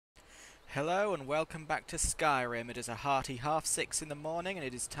Hello and welcome back to Skyrim. It is a hearty 6:30 in the morning and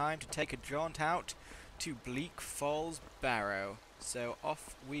it is time to take a jaunt out to Bleak Falls Barrow. So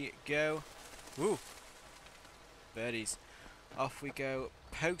off we go. Woo! Birdies. Off we go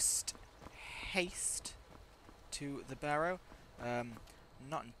post haste to the Barrow.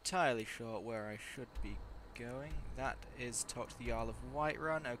 Not entirely sure where I should be going. That is talk to the Jarl of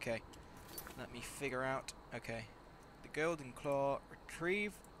Whiterun. Okay. Let me figure out. Okay. The Golden Claw.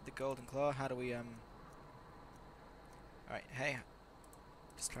 Retrieve the Golden Claw. How do we, Alright, hey.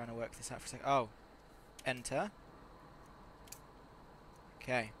 Just trying to work this out for a second. Oh. Enter.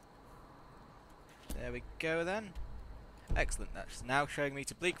 Okay. There we go then. Excellent. That's now showing me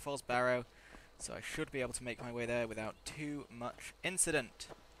to Bleak Falls Barrow, so I should be able to make my way there without too much incident.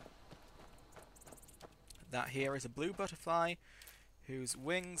 That here is a blue butterfly, whose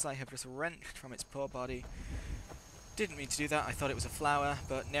wings I have just wrenched from its poor body. Didn't mean to do that, I thought it was a flower,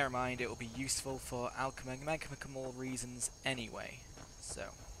 but never mind, it will be useful for alchemical reasons anyway. So,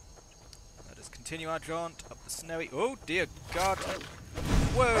 let us continue our jaunt up the snowy... Oh dear God!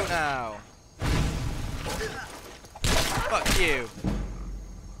 Whoa now! Fuck you!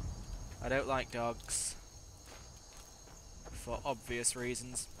 I don't like dogs. For obvious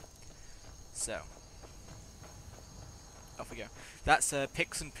reasons. So, off we go. That's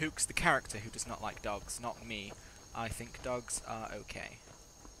Pixen Poocks, the character, who does not like dogs, not me. I think dogs are okay.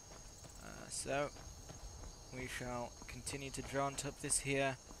 So, we shall continue to jaunt up this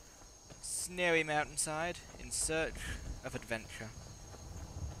here snowy mountainside in search of adventure.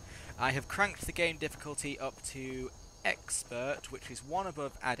 I have cranked the game difficulty up to Expert, which is one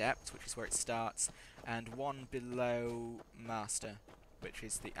above Adept, which is where it starts, and one below Master, which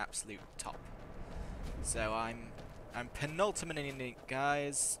is the absolute top. So I'm penultimate in it,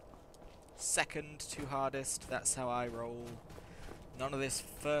 guys. Second to hardest, that's how I roll. None of this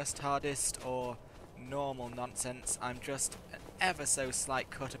first hardest or normal nonsense. I'm just an ever so slight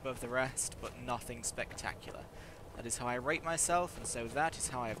cut above the rest, but nothing spectacular. That is how I rate myself, and so that is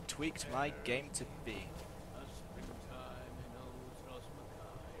how I have tweaked my game to be.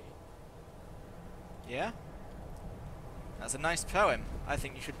 Yeah? That's a nice poem. I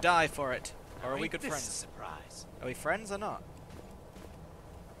think you should die for it. Or are we good friends? Surprise. Are we friends or not?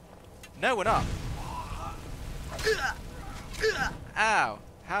 No, we're not. Ow!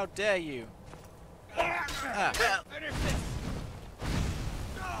 How dare you? Ah.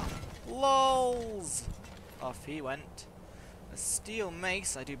 LOLs! Off he went. A steel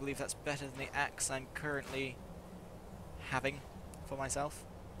mace. I do believe that's better than the axe I'm currently having for myself.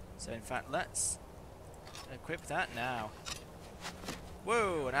 So in fact, let's equip that now.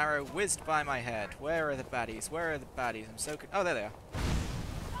 Whoa! An arrow whizzed by my head. Where are the baddies? Where are the baddies? I'm so... Oh, there they are.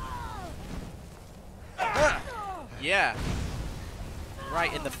 Ah! Yeah.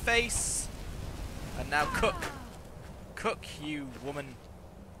 Right in the face. And now cook. Cook, you woman.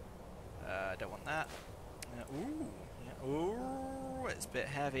 Don't want that. Ooh. Yeah. Ooh. It's a bit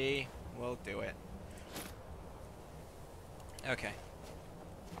heavy. We'll do it. Okay.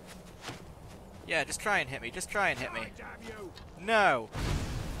 Yeah, just try and hit me. Just try and hit me. No.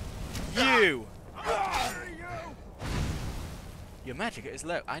 You. Your magic is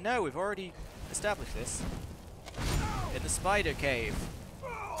low. I know, we've already established this. In the spider cave.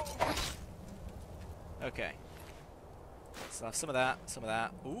 Okay. So I'll have some of that, some of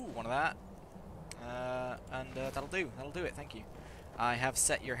that. Ooh, one of that. And that'll do. That'll do it, thank you. I have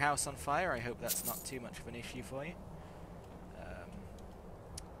set your house on fire. I hope that's not too much of an issue for you.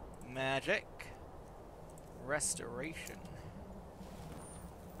 Magic. Restoration.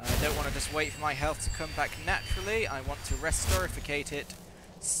 I don't want to just wait for my health to come back naturally. I want to restorificate it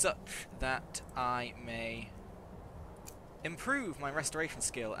such that I may improve my restoration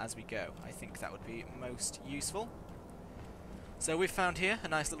skill as we go. I think that would be most useful. So we've found here a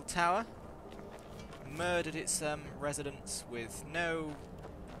nice little tower. Murdered its residents with no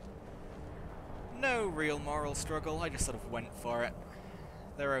real moral struggle. I just sort of went for it.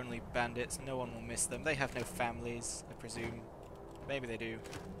 They're only bandits. No one will miss them. They have no families, I presume. Maybe they do.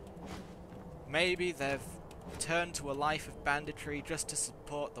 Maybe they've turned to a life of banditry just to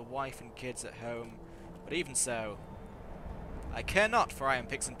support the wife and kids at home. But even so, I care not, for I am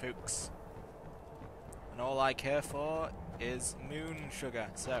Pixen Poocks. And all I care for is moon sugar.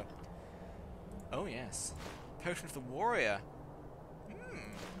 So, oh yes, Potion of the Warrior.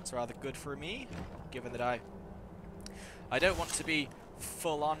 That's rather good for me, given that I don't want to be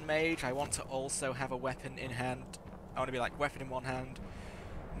full-on mage. I want to also have a weapon in hand. I want to be like weapon in one hand,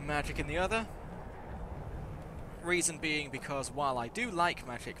 magic in the other. Reason being because while I do like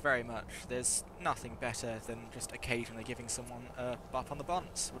magic very much, there's nothing better than just occasionally giving someone a bop on the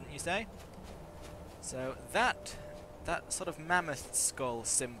bonce, wouldn't you say? So that sort of mammoth skull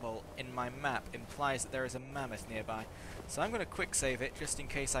symbol in my map implies that there is a mammoth nearby. So I'm going to quick save it just in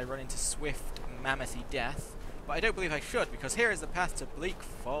case I run into swift mammothy death. But I don't believe I should, because here is the path to Bleak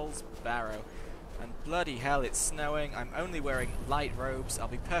Falls Barrow. And bloody hell, it's snowing. I'm only wearing light robes. I'll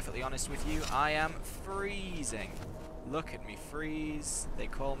be perfectly honest with you, I am freezing. Look at me freeze. They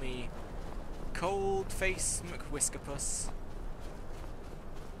call me Cold Face McWhiskerpuss.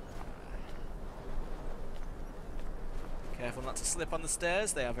 Careful not to slip on the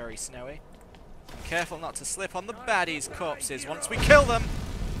stairs, they are very snowy. And careful not to slip on the baddies' corpses once we kill them!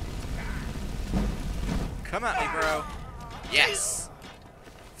 Come at me, bro. Yes!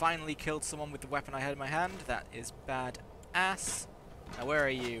 Finally killed someone with the weapon I had in my hand. That is bad ass. Now where are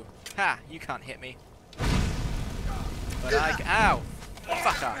you? Ha! You can't hit me. But I can— ow!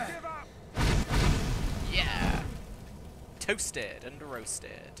 Fuck off! Yeah! Toasted and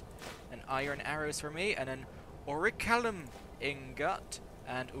roasted. An iron arrows for me, and an auricalum ingot.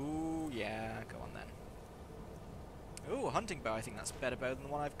 And ooh, yeah, go on then. Ooh, a hunting bow. I think that's a better bow than the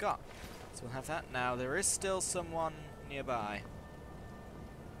one I've got. So we'll have that. Now, there is still someone nearby.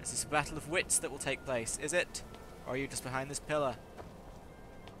 Is this a battle of wits that will take place? Is it? Or are you just behind this pillar?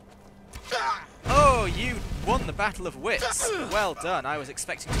 Oh, you won the battle of wits! Well done. I was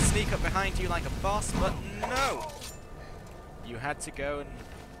expecting to sneak up behind you like a boss, but no! You had to go and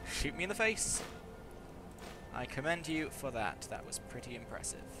shoot me in the face. I commend you for that. That was pretty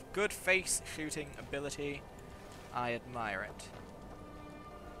impressive. Good face shooting ability. I admire it.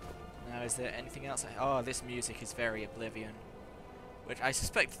 Now, is there anything else? Oh, this music is very Oblivion. Which I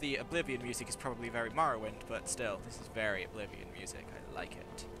suspect the Oblivion music is probably very Morrowind, but still, this is very Oblivion music. I like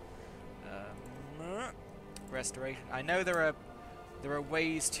it. Restoration. I know there are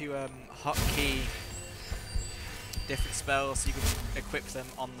ways to hotkey different spells so you can equip them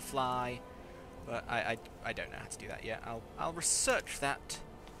on the fly, but I don't know how to do that yet. I'll research that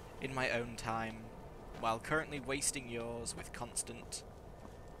in my own time, while currently wasting yours with constant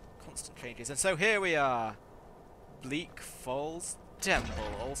changes. And so here we are, Bleak Falls Temple,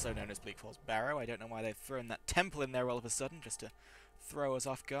 also known as Bleak Falls Barrow. I don't know why they've thrown that temple in there all of a sudden, just to throw us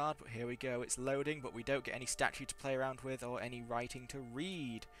off guard, but here we go. It's loading, but we don't get any statue to play around with or any writing to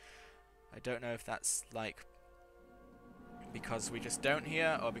read. I don't know if that's, like, because we just don't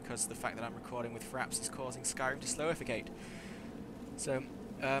here, or because the fact that I'm recording with fraps is causing Skyrim to slowificate. So,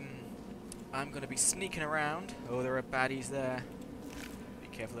 I'm going to be sneaking around. Oh, there are baddies there. Be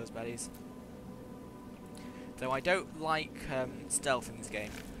careful of those baddies. Though I don't like stealth in this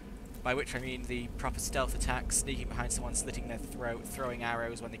game. By which I mean the proper stealth attack, sneaking behind someone, slitting their throat, throwing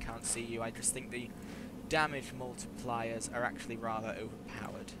arrows when they can't see you. I just think the damage multipliers are actually rather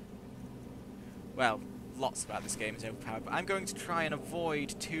overpowered. Well, lots about this game is overpowered, but I'm going to try and avoid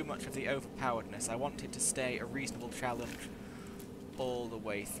too much of the overpoweredness. I want it to stay a reasonable challenge all the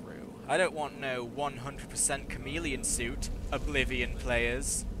way through. I don't want no 100% chameleon suit, Oblivion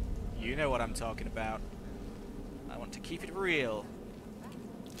players. You know what I'm talking about. I want to keep it real.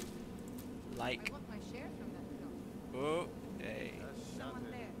 Like, oh, hey.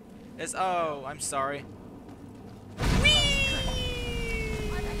 There's, oh, I'm sorry. Whee!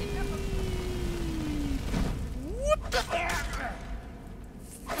 Whoop!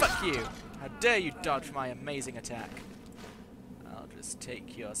 Fuck you! How dare you dodge my amazing attack? I'll just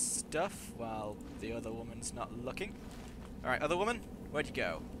take your stuff while the other woman's not looking. Alright, other woman, where'd you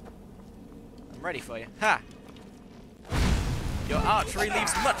go? I'm ready for you. Ha! Your archery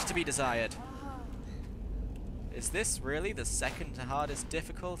leaves much to be desired. Is this really the second hardest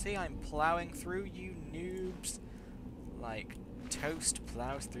difficulty I'm plowing through, you noobs? Like toast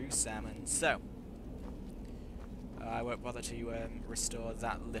plows through salmon. So, I won't bother to restore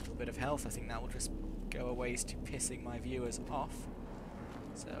that little bit of health. I think that will just go a ways to pissing my viewers off.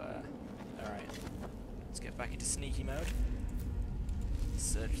 So, alright. Let's get back into sneaky mode.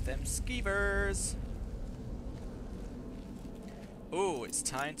 Search them skeevers. Ooh, it's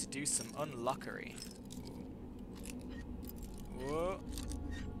time to do some unlockery. Whoa.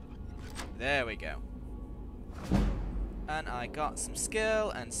 There we go. And I got some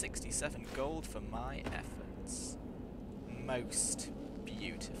skill and 67 gold for my efforts. Most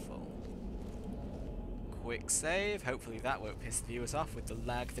beautiful. Quick save. Hopefully that won't piss the viewers off with the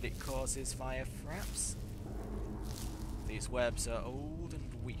lag that it causes via fraps. These webs are old and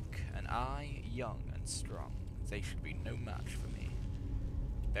weak, and I young and strong. They should be no match for me.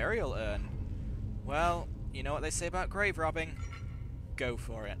 Burial urn. Well, you know what they say about grave robbing? Go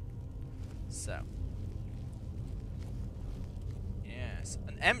for it. So, nice.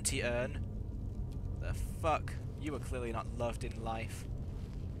 An empty urn? The fuck? You were clearly not loved in life.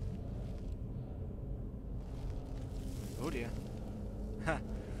 Oh dear. Huh.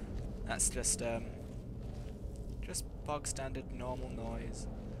 That's just bog standard normal noise.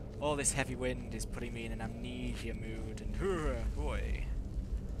 All this heavy wind is putting me in an amnesia mood, and boy.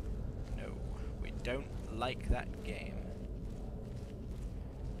 No, we don't like that game.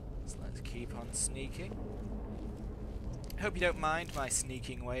 So let's keep on sneaking. Hope you don't mind my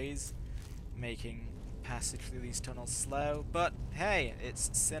sneaking ways, making passage through these tunnels slow, but hey, it's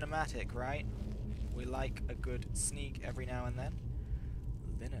cinematic, right? We like a good sneak every now and then.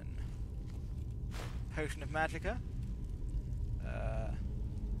 Linen. Potion of Magicka.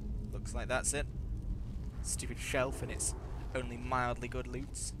 Looks like that's it. Stupid shelf and its only mildly good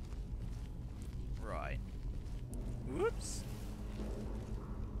loots. Right. Whoops.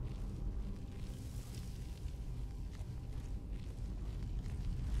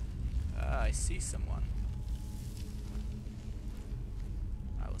 I see someone.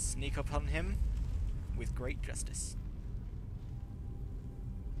 I will sneak upon him with great justice.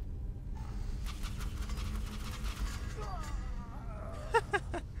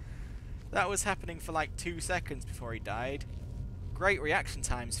 That was happening for like 2 seconds before he died. Great reaction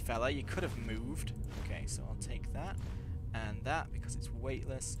times, fella. You could have moved. Okay, so I'll take that and that because it's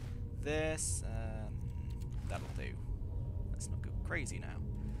weightless. This, that'll do. Let's not go crazy now.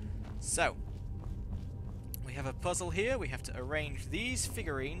 So, we have a puzzle here. We have to arrange these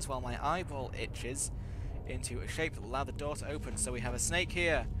figurines while my eyeball itches into a shape that will allow the door to open. So we have a snake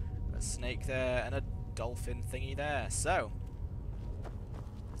here, a snake there, and a dolphin thingy there. So,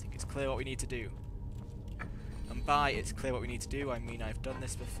 I think it's clear what we need to do. And by it's clear what we need to do, I mean I've done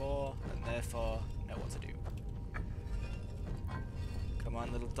this before, and therefore know what to do. Come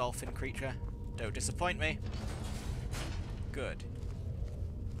on, little dolphin creature. Don't disappoint me. Good.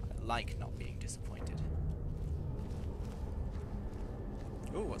 I like not being disappointed.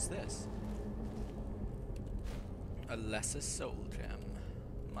 Ooh, what's this? A lesser soul gem.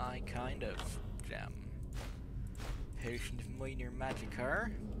 My kind of gem. Potion of minor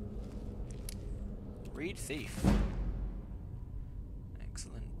Magicka. Reed Thief.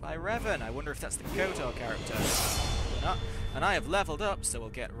 Excellent. By Revan. I wonder if that's the KOTOR character. Or not. And I have leveled up, so we'll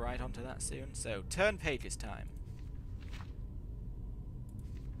get right onto that soon. So, turn pages time.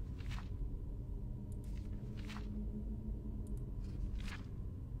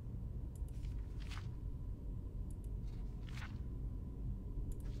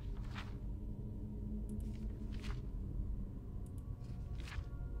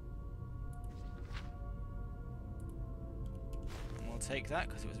 Take that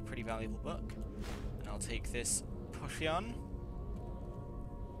because it was a pretty valuable book, and I'll take this Pushion,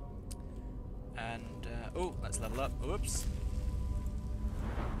 and oh, let's level up. Oops.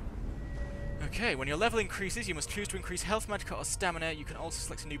 Okay, when your level increases, you must choose to increase health, magicka, or stamina. You can also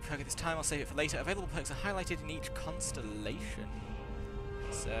select a new perk at this time. I'll save it for later. Available perks are highlighted in each constellation.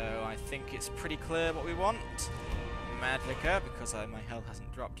 So I think it's pretty clear what we want. Magicka, because my health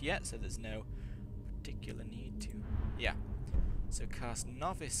hasn't dropped yet, so there's no particular need to. Yeah. So cast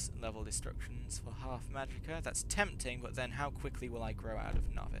Novice level destructions for half Magicka. That's tempting, but then how quickly will I grow out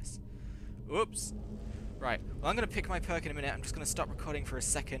of Novice? Oops. Right, well I'm going to pick my perk in a minute. I'm just going to stop recording for a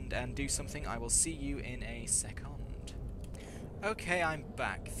second and do something. I will see you in a second. Okay, I'm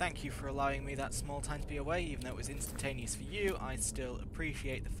back. Thank you for allowing me that small time to be away. Even though it was instantaneous for you, I still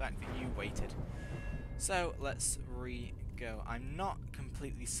appreciate the fact that you waited. So, let's re-go. I'm not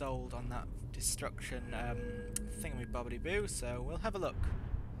completely sold on that destruction thingamy-bobbity-boo, so we'll have a look.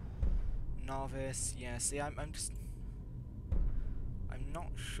 Novice, yeah, see, I'm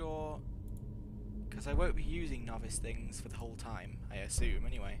not sure, because I won't be using novice things for the whole time, I assume,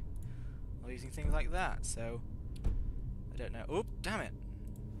 anyway. I'll be using things like that, so I don't know. Oop, damn it!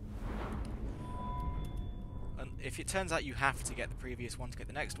 And if it turns out you have to get the previous one to get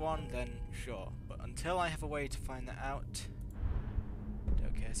the next one, then sure. But until I have a way to find that out...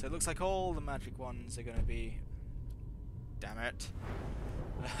 Okay, so it looks like all the magic ones are going to be... Damn it.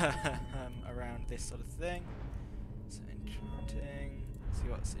 Around this sort of thing. So enchanting... Let's see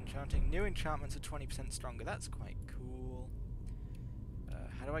what's enchanting. New enchantments are 20% stronger. That's quite cool.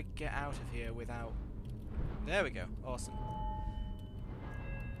 How do I get out of here without... There we go. Awesome.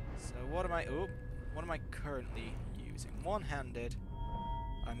 So what am I... Oh, what am I currently using? One-handed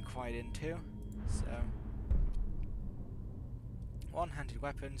I'm quite into. So... One-handed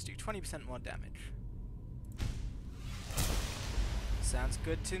weapons do 20% more damage. Sounds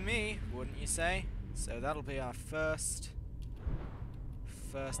good to me, wouldn't you say? So that'll be our first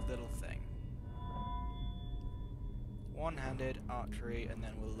little thing. one-handed archery, and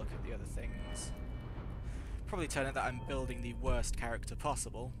then we'll look at the other things. Probably turn out that I'm building the worst character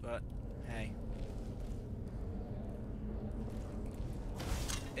possible, but hey.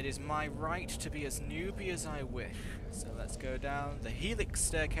 It is my right to be as newbie as I wish. So let's go down the helix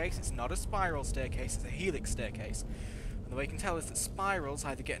staircase. It's not a spiral staircase, it's a helix staircase. And the way you can tell is that spirals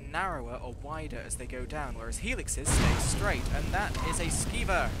either get narrower or wider as they go down, whereas helixes stay straight, and that is a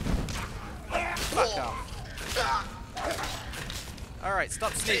skeever. Fuck off. Alright,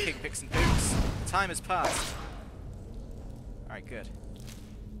 stop sneaking, Pixen Poocks. Time has passed. Alright, good.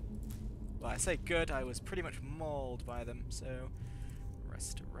 Well, I say good, I was pretty much mauled by them, so...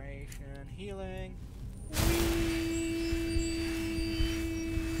 Restoration, healing...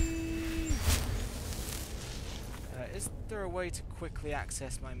 is there a way to quickly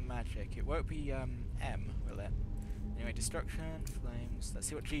access my magic? It won't be, M, will it? Anyway, destruction, flames... Let's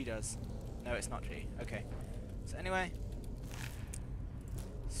see what G does. No, it's not G. Okay. So anyway...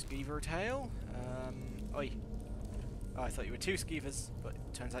 Skeever tail? Oi. Oh, I thought you were two skeevers, but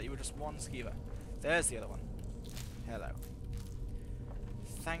it turns out you were just one skeever. There's the other one. Hello.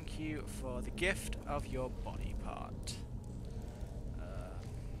 Thank you for the gift of your body part.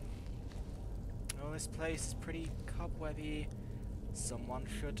 Oh, this place is pretty cobwebby. Someone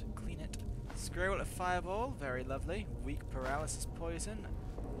should clean it. Scroll a fireball, very lovely. Weak paralysis poison,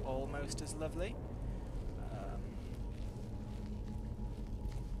 almost as lovely.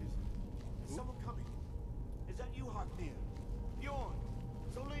 Is someone coming? Is that you, Hartnir? Bjorn?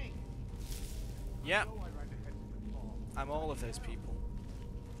 Soling? Yep. I'm all of those people.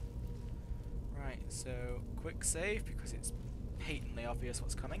 Right, so quick save because it's patently obvious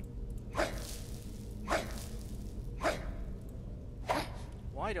what's coming.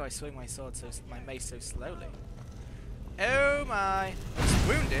 Why do I swing my sword my mace so slowly? Oh my! It's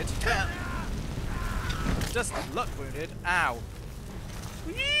wounded. Doesn't look wounded. Ow!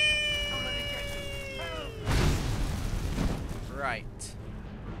 Right.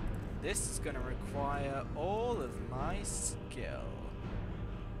 This is going to require all of my skill.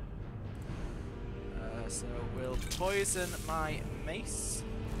 So we'll poison my mace.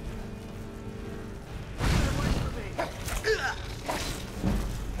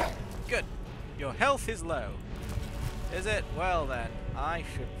 Good. Your health is low. Is it? Well then, I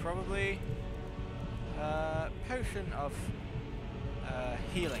should probably... potion of...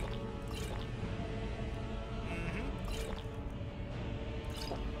 healing.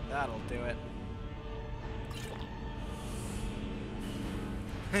 That'll do it.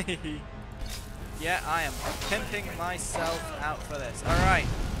 Yeah, I am pimping myself out for this. Alright.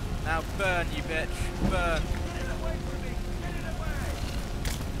 Now burn, you bitch. Burn.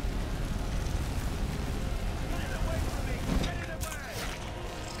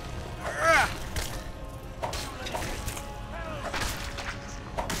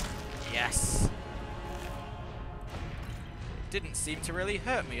 Yes. Didn't seem to really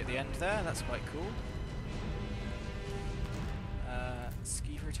hurt me at the end there. That's quite cool.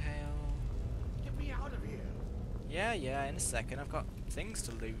 Skeever tail. Get me out of here. Yeah, in a second. I've got things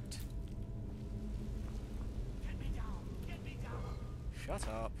to loot. Get me down. Get me down. Shut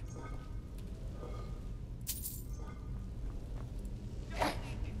up. Don't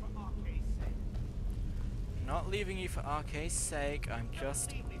leave me for Arcade's sake. Not leaving you for Arcade's sake. I'm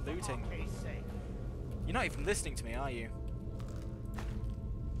just looting. You're not even listening to me, are you?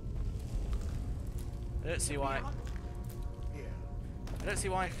 I don't see why. I don't see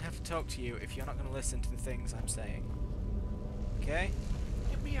why I should have to talk to you if you're not going to listen to the things I'm saying. Okay?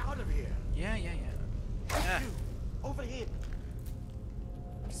 Get me out of here. Yeah. You, over here.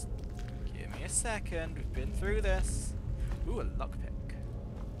 Just give me a second. We've been through this. Ooh, a lockpick.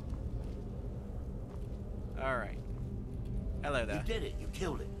 Alright. Hello there. You did it. You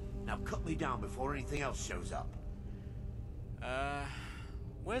killed it. Now cut me down before anything else shows up.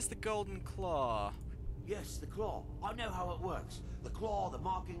 Where's the golden claw? Yes, the claw. I know how it works. The claw, the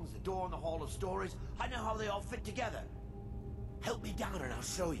markings, the door in the Hall of Stories. I know how they all fit together. Help me down and I'll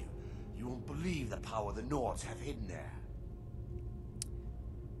show you. You won't believe the power the Nords have hidden there.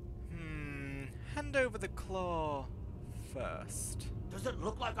 Hand over the claw first. Does it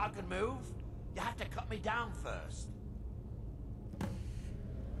look like I can move? You have to cut me down first.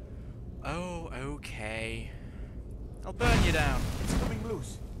 Oh, okay. I'll burn you down. It's coming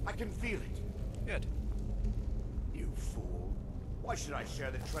loose. I can feel it. Good. You fool. Why should I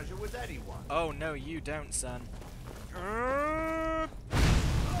share the treasure with anyone? Oh, no, you don't, son.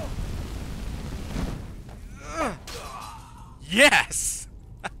 Yes!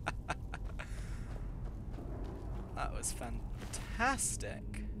 That was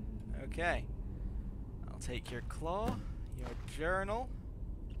fantastic. Okay. I'll take your claw, your journal.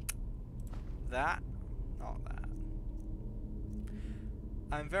 That, not that.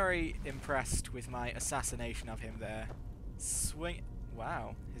 I'm very impressed with my assassination of him there.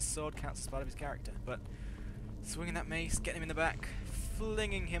 Wow, his sword counts as part of his character, but swinging that mace, getting him in the back,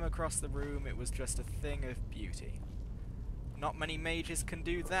 flinging him across the room, it was just a thing of beauty. Not many mages can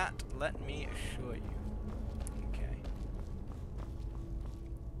do that, let me assure you. Okay.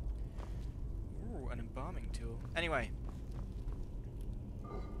 Ooh, an embalming tool. Anyway.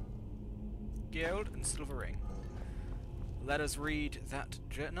 Gold and silver ring. Let us read that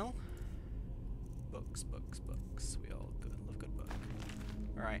journal. Books, books, books. We all love good book.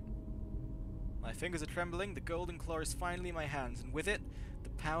 Alright. My fingers are trembling, the golden claw is finally in my hands, and with it, the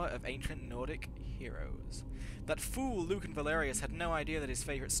power of ancient Nordic heroes. That fool Lucan Valerius had no idea that his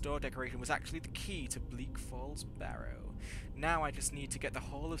favourite store decoration was actually the key to Bleak Falls Barrow. Now I just need to get to the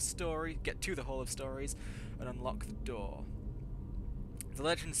Hall of Stories, and unlock the door. The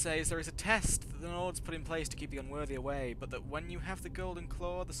legend says there is a test that the Nords put in place to keep the unworthy away, but that when you have the golden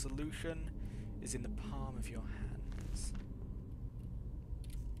claw, the solution is in the palm of your hands.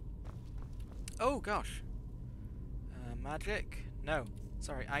 Oh gosh. Magic? No.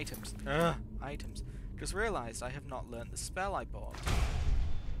 Sorry, items. Items. Just realised I have not learnt the spell I bought.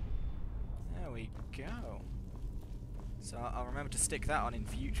 There we go. So I'll remember to stick that on in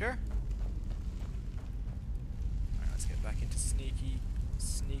future. Alright, let's get back into sneaky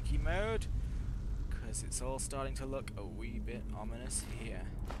mode, because it's all starting to look a wee bit ominous here.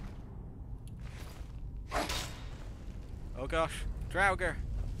 Oh gosh, Draugr!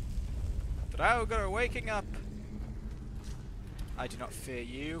 Draugr are waking up! I do not fear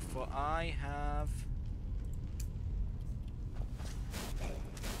you, for I have...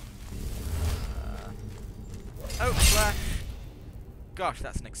 oh, flash! Gosh,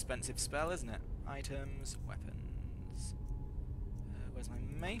 that's an expensive spell, isn't it? Items, weapons... where's my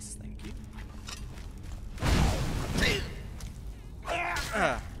mace? Thank you.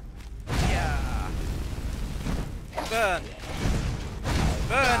 Yeah! Burn!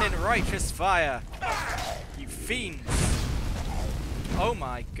 Burn in righteous fire! You fiends! Oh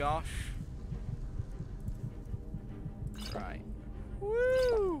my gosh. Right.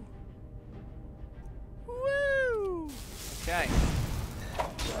 Woo! Woo! Okay.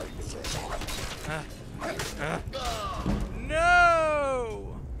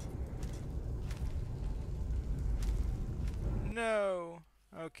 No! No.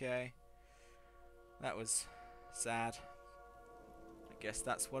 Okay. That was sad. I guess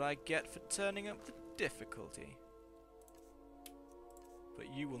that's what I get for turning up the difficulty.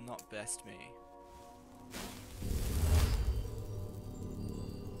 But you will not best me.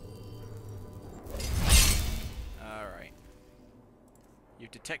 Alright.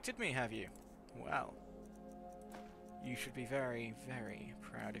 You've detected me, have you? Well. You should be very, very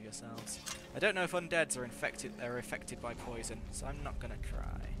proud of yourselves. I don't know if undeads are affected by poison, so I'm not gonna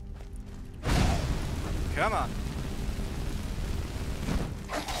try. Come on!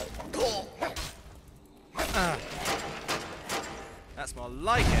 That's more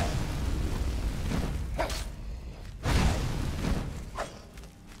like it!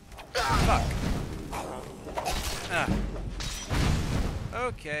 Fuck!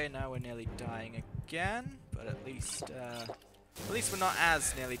 Okay, now we're nearly dying again, but at least we're not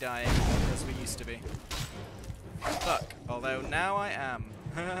as nearly dying as we used to be. Fuck! Although now I am.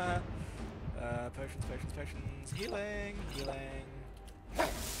 Potions, potions, potions. Healing, healing.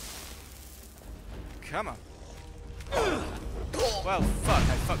 Come on. Well, fuck!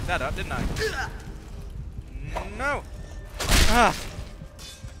 I fucked that up, didn't I? No! Ah!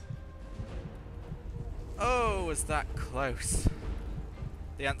 Oh, was that close?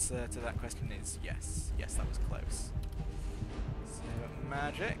 The answer to that question is yes. Yes, that was close. So,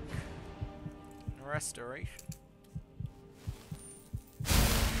 magic. Restoration.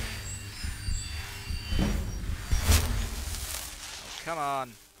 Oh, come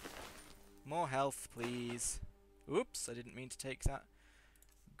on. More health, please. Oops, I didn't mean to take that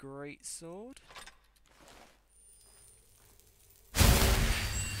great sword.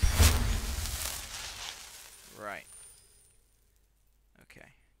 Right.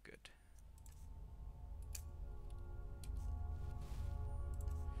 Okay, good.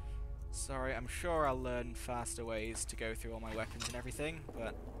 Sorry, I'm sure I'll learn faster ways to go through all my weapons and everything,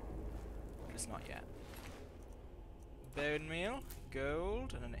 but just not yet. Bone meal,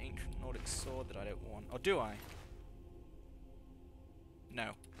 gold, and an ancient Nordic sword that I don't want. Or do I?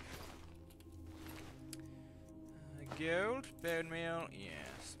 No. Gold, bone meal,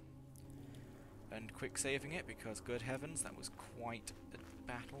 yes. And quick saving it, because good heavens, that was quite a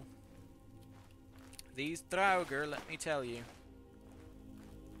battle. These Draugr, let me tell you.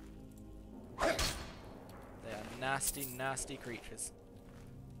 They are nasty, nasty creatures.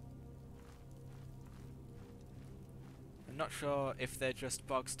 I'm not sure if they're just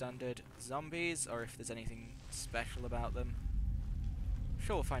bog standard zombies or if there's anything special about them. I'm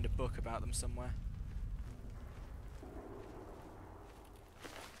sure we'll find a book about them somewhere.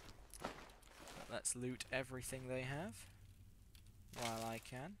 But let's loot everything they have while I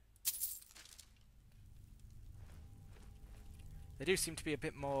can. They do seem to be a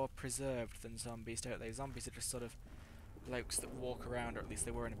bit more preserved than zombies, don't they? Zombies are just sort of blokes that walk around, or at least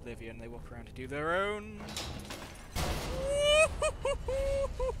they were in Oblivion, they walk around to do their own.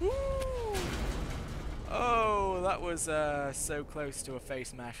 Oh, that was so close to a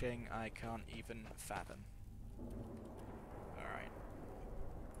face mashing, I can't even fathom. Alright.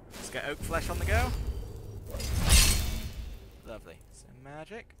 Let's get oak flesh on the go. Lovely. So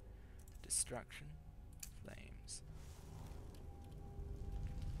magic, destruction, flames.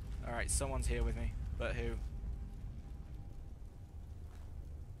 Alright, someone's here with me, but who?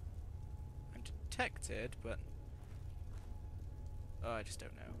 I'm detected, but... oh, I just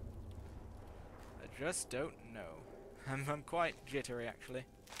don't know. I just don't know. I'm quite jittery, actually.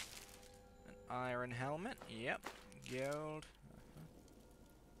 An iron helmet, yep. Gold.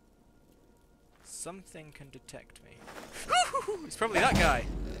 Something can detect me. It's probably that guy!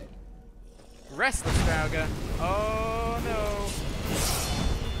 Restless Draugr! Oh no!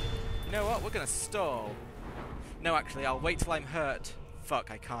 You know what? We're gonna stall. No, actually, I'll wait till I'm hurt. Fuck,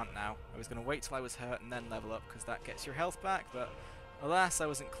 I can't now. I was gonna wait till I was hurt and then level up, because that gets your health back, but alas, I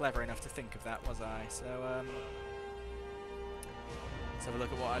wasn't clever enough to think of that, was I? So, let's have a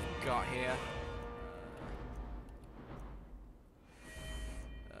look at what I've got here.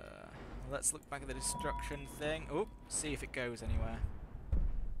 Let's look back at the destruction thing. Oh, see if it goes anywhere.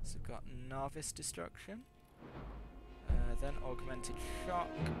 So we've got novice destruction. Then augmented shock.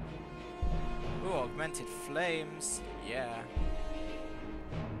 Ooh, augmented flames. Yeah.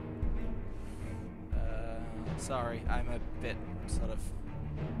 Sorry, I'm a bit sort of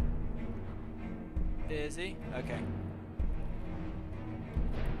busy. Okay.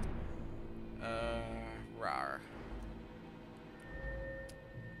 Rar.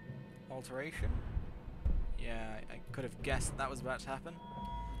 Alteration? Yeah, I could have guessed that was about to happen.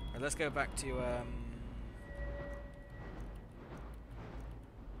 Right, let's go back to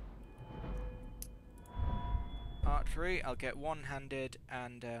archery. I'll get one-handed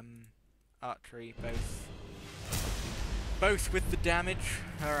and archery both with the damage.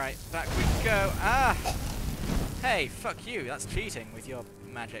 Alright, back we go. Ah! Hey, fuck you, that's cheating with your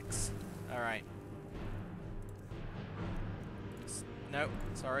magics. Alright. No,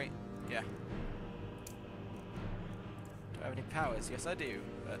 sorry. Yeah. Do I have any powers? Yes, I do,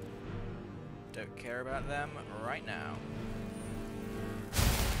 but don't care about them right now.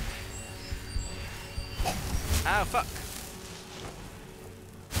 Ow, fuck!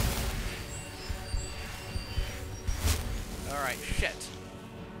 Alright, shit.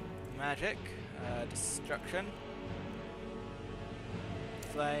 Magic, destruction,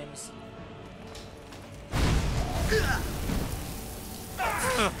 flames.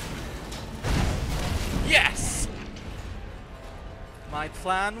 Yes! My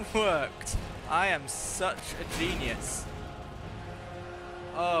plan worked. I am such a genius.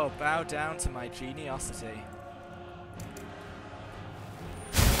 Oh, bow down to my geniosity.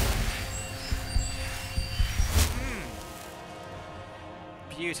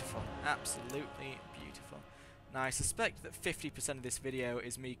 Beautiful. Absolutely beautiful. Now, I suspect that 50% of this video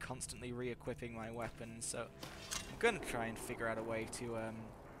is me constantly re-equipping my weapons, so I'm going to try and figure out a way to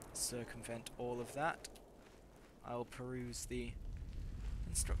circumvent all of that. I'll peruse the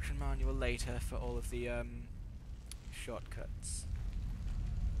instruction manual later for all of the shortcuts.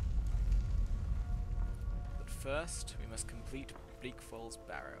 But first, we must complete Bleak Falls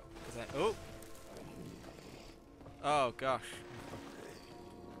Barrow. Oh! Oh gosh.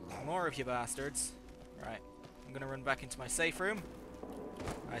 More of you bastards. Right, I'm gonna run back into my safe room.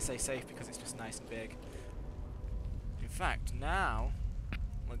 I say safe because it's just nice and big. In fact, now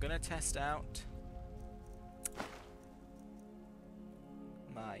we're gonna test out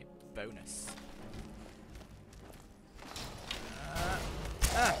my bonus.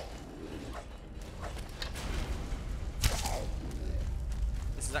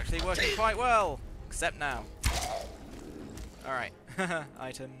 This is actually working quite well, except now. Alright,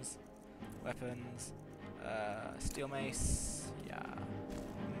 items, weapons, steel mace, yeah,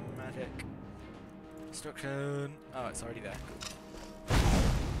 magic, destruction. Oh, it's already there.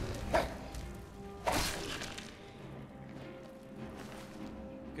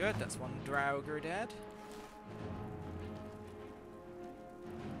 Good, that's one Draugr dead.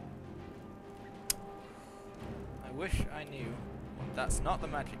 I wish I knew. That's not the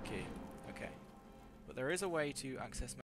magic key. Okay. But there is a way to access